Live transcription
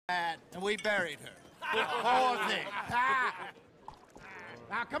And we buried her. Poor thing.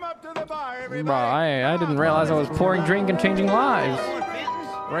 Now come up to the bar, everybody. Bro, I didn't realize I was pouring drink and changing lives.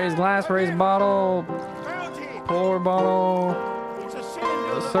 Raise glass, raise bottle, pour bottle,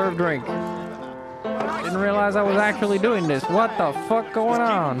 serve drink. Didn't realize I was actually doing this. What the fuck going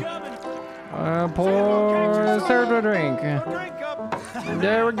on? Pour, serve the drink.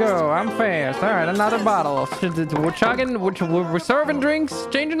 There we go. I'm fast. All right, another bottle. We're chugging. We're serving drinks,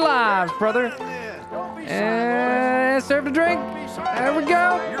 changing lives, brother. And serve the drink. There we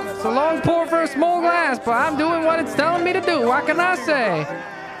go. It's a long pour for a small glass, but I'm doing what it's telling me to do. What can I say?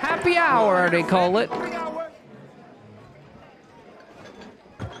 Happy hour, they call it.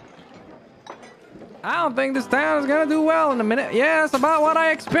 I don't think this town is gonna do well in a minute. Yeah, it's about what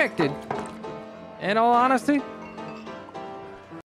I expected. In all honesty.